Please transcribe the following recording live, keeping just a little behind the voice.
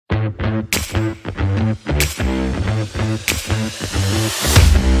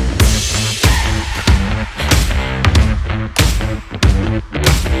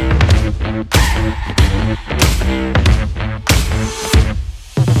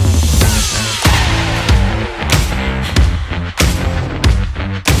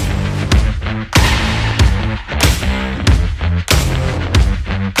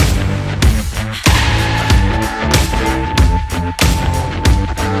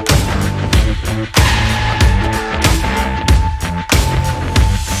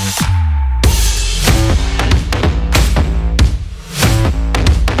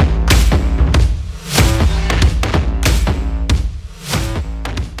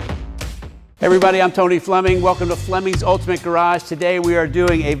Hey everybody, I'm Tony Fleming. Welcome to Fleming's Ultimate Garage. Today we are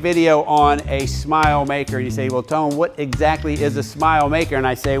doing a video on a smile maker. And you say, well, Tone, what exactly is a smile maker? And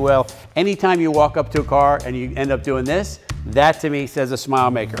I say, well, anytime you walk up to a car and you end up doing this, that to me says a smile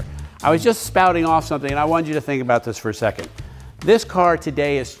maker. I was just spouting off something and I wanted you to think about this for a second. This car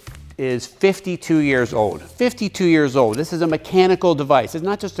today is 52 years old. 52 years old. This is a mechanical device. It's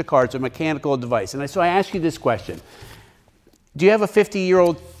not just a car, it's a mechanical device. And so I ask you this question. Do you have a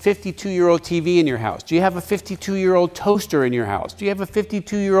 52-year-old TV in your house? Do you have a 52-year-old toaster in your house? Do you have a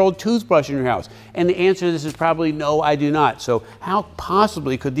 52-year-old toothbrush in your house? And the answer to this is probably no, I do not. So how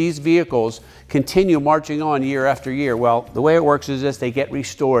possibly could these vehicles continue marching on year after year? Well, the way it works is this: they get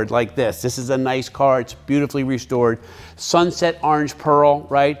restored like this. This is a nice car. It's beautifully restored. Sunset orange pearl,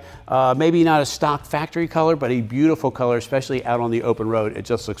 right? Maybe not a stock factory color, but a beautiful color, especially out on the open road. It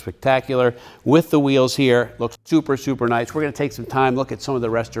just looks spectacular. With the wheels here, looks super, super nice. We're going to take some time, look at some of the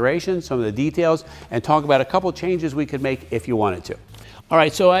restoration, some of the details, and talk about a couple changes we could make if you wanted to. All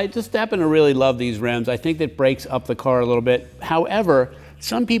right, so I just happen to really love these rims. I think that breaks up the car a little bit. However,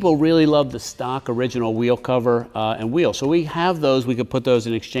 some people really love the stock original wheel cover and wheel. So we have those. We could put those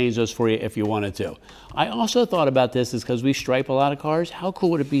and exchange those for you if you wanted to. I also thought about this is because we stripe a lot of cars. How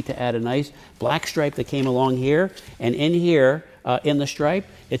cool would it be to add a nice black stripe that came along here? And in here, in the stripe,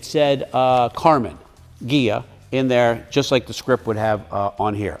 it said Karmann Ghia in there, just like the script would have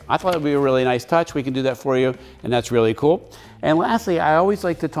on here. I thought it would be a really nice touch. We can do that for you, and that's really cool. And lastly, I always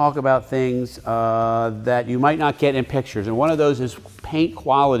like to talk about things that you might not get in pictures, and one of those is paint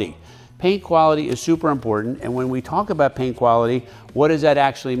quality. Paint quality is super important, and when we talk about paint quality, what does that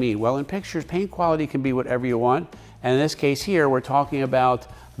actually mean? Well, in pictures, paint quality can be whatever you want, and in this case here, we're talking about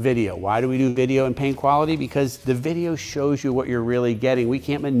video. Why do we do video and paint quality? Because the video shows you what you're really getting. We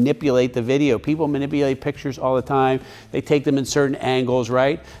can't manipulate the video. People manipulate pictures all the time. They take them in certain angles,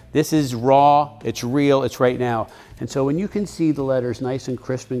 right? This is raw, it's real, it's right now. And so when you can see the letters nice and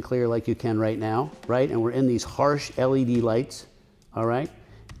crisp and clear like you can right now, right? And we're in these harsh LED lights, all right?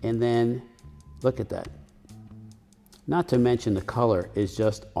 And then look at that. Not to mention the color is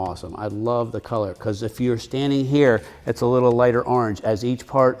just awesome. I love the color because if you're standing here, it's a little lighter orange. As each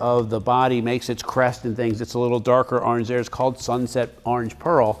part of the body makes its crest and things, it's a little darker orange there. It's called sunset orange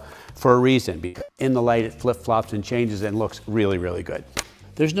pearl for a reason. Because in the light, it flip-flops and changes and looks really, really good.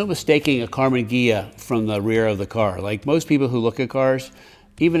 There's no mistaking a Karmann Ghia from the rear of the car. Like most people who look at cars,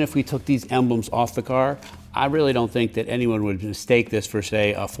 even if we took these emblems off the car, I really don't think that anyone would mistake this for,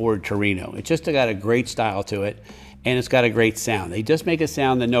 say, a Ford Torino. It's just got a great style to it, and it's got a great sound. They just make a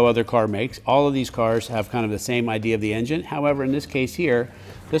sound that no other car makes. All of these cars have kind of the same idea of the engine. However, in this case here,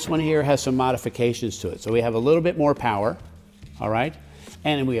 this one here has some modifications to it. So we have a little bit more power, all right?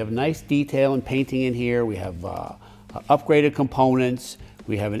 And we have nice detail and painting in here. We have upgraded components.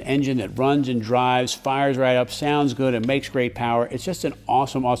 We have an engine that runs and drives, fires right up, sounds good, and makes great power. It's just an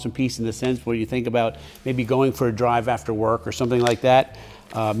awesome, awesome piece in the sense where you think about maybe going for a drive after work or something like that,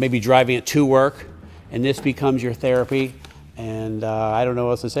 maybe driving it to work, and this becomes your therapy. And I don't know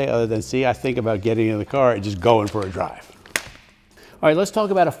what else to say other than, see, I think about getting in the car and just going for a drive. All right, let's talk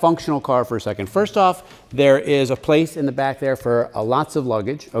about a functional car for a second. First off, there is a place in the back there for lots of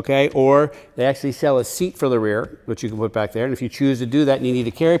luggage, okay? Or they actually sell a seat for the rear, which you can put back there. And if you choose to do that and you need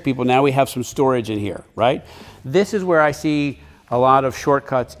to carry people, now we have some storage in here, right? This is where I see a lot of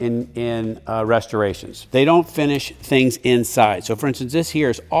shortcuts in restorations. They don't finish things inside. So for instance, this here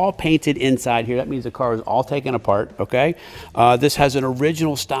is all painted inside here. That means the car is all taken apart, okay? This has an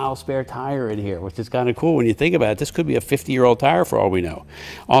original style spare tire in here, which is kind of cool when you think about it. This could be a 50-year-old tire for all we know.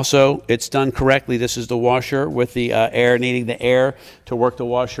 Also, it's done correctly. This is the washer with the air, needing the air to work the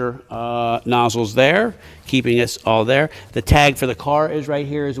washer nozzles there. keeping us all there. The tag for the car is right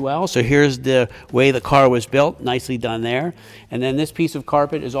here as well. So here's the way the car was built, nicely done there. And then this piece of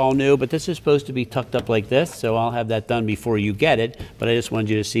carpet is all new, but this is supposed to be tucked up like this, so I'll have that done before you get it, but I just wanted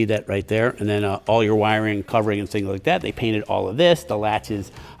you to see that right there. And then all your wiring, covering, and things like that. They painted all of this. The latch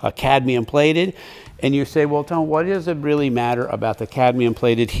is cadmium plated. And you say, well, Tom, what does it really matter about the cadmium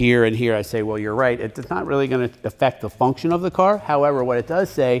plated here and here? I say, well, you're right. It's not really going to affect the function of the car. However, what it does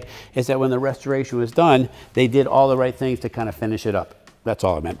say is that when the restoration was done, they did all the right things to kind of finish it up. That's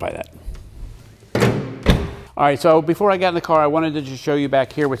all I meant by that. All right, so before I got in the car, I wanted to just show you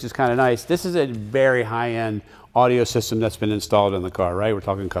back here, which is kind of nice. This is a very high-end audio system that's been installed in the car, right? We're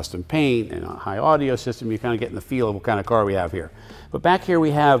talking custom paint and a high audio system. You're kind of getting the feel of what kind of car we have here. But back here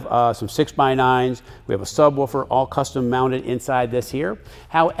we have some 6x9s. We have a subwoofer, all custom mounted inside this here.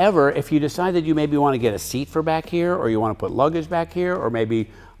 However, if you decide that you maybe want to get a seat for back here, or you want to put luggage back here, or maybe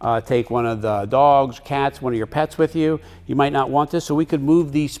take one of the dogs, cats, one of your pets with you, you might not want this. So we could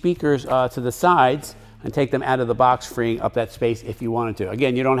move these speakers to the sides and take them out of the box, freeing up that space if you wanted to.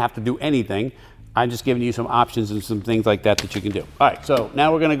 Again, you don't have to do anything. I'm just giving you some options and some things like that that you can do. All right, so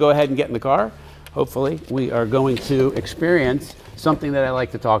now we're going to go ahead and get in the car. Hopefully, we are going to experience something that I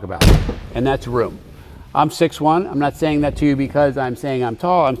like to talk about, and that's room. I'm 6'1". I'm not saying that to you because I'm saying I'm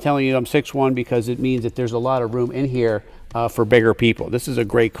tall. I'm telling you I'm 6'1" because it means that there's a lot of room in here for bigger people. This is a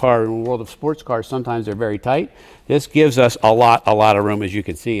great car. In the world of sports cars, sometimes they're very tight. This gives us a lot of room, as you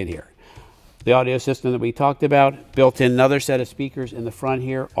can see in here. The audio system that we talked about, built in another set of speakers in the front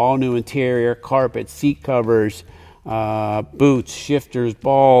here, all new interior, carpet, seat covers, boots, shifters,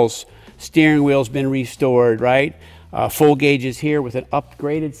 balls, steering wheel's been restored, right? Full gauges here with an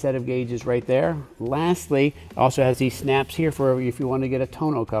upgraded set of gauges right there. Lastly, also has these snaps here for if you want to get a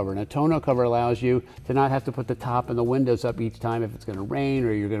tonneau cover. And a tonneau cover allows you to not have to put the top and the windows up each time if it's going to rain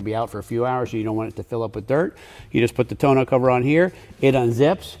or you're going to be out for a few hours so you don't want it to fill up with dirt. You just put the tonneau cover on here, it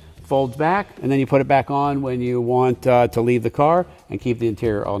unzips, folds back, and then you put it back on when you want to leave the car and keep the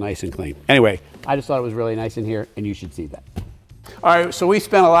interior all nice and clean. Anyway, I just thought it was really nice in here, and you should see that. All right, so we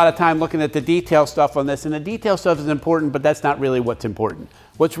spent a lot of time looking at the detail stuff on this, and the detail stuff is important, but that's not really what's important.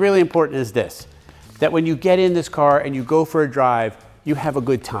 What's really important is this, that when you get in this car and you go for a drive, you have a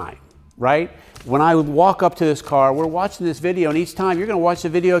good time, right? When I walk up to this car, we're watching this video, and each time you're going to watch the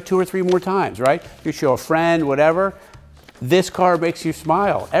video 2 or 3 more times, right? You show a friend, whatever. This car makes you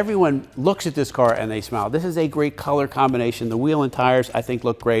smile. Everyone looks at this car and they smile. This is a great color combination. The wheel and tires, I think,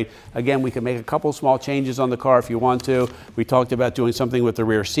 look great. Again, we can make a couple small changes on the car if you want to. We talked about doing something with the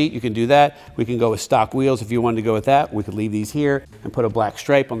rear seat. You can do that. We can go with stock wheels if you wanted to go with that. We could leave these here and put a black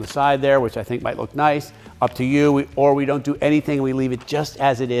stripe on the side there, which I think might look nice. Up to you. Or we don't do anything. We leave it just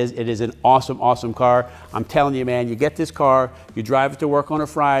as it is. It is an awesome, awesome car. I'm telling you, man, you get this car, you drive it to work on a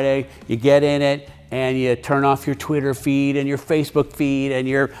Friday, you get in it, and you turn off your Twitter feed and your Facebook feed and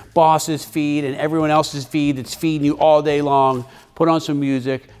your boss's feed and everyone else's feed that's feeding you all day long. Put on some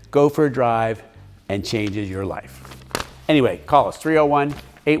music, go for a drive, and changes your life. Anyway, call us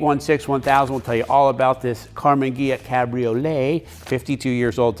 301-816-1000. We'll tell you all about this Karmann Ghia Cabriolet, 52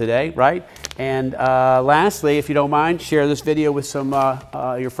 years old today, right? And lastly, if you don't mind, share this video with some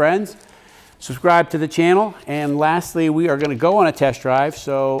your friends. Subscribe to the channel, and lastly, we are going to go on a test drive,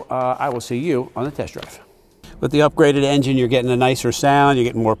 so I will see you on the test drive. With the upgraded engine, you're getting a nicer sound, you're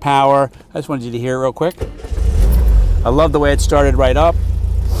getting more power. I just wanted you to hear it real quick. I love the way it started right up.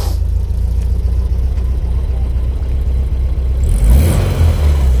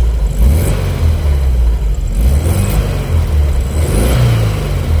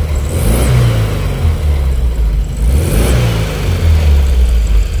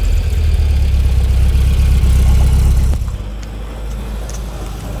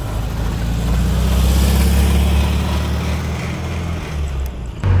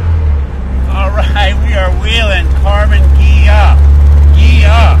 We are wheeling Karmann Ghia.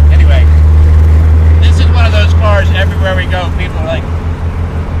 Anyway, this is one of those cars everywhere we go. People are like,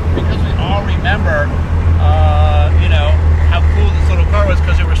 because we all remember, you know, how cool this little car was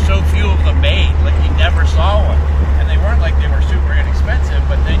because there were so few of them made. Like, you never saw one. And they weren't like they were super inexpensive,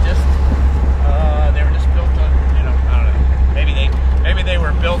 but they were just built to, you know, I don't know. Maybe they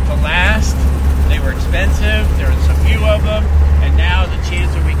were built to last. They were expensive. There was a few of them. And now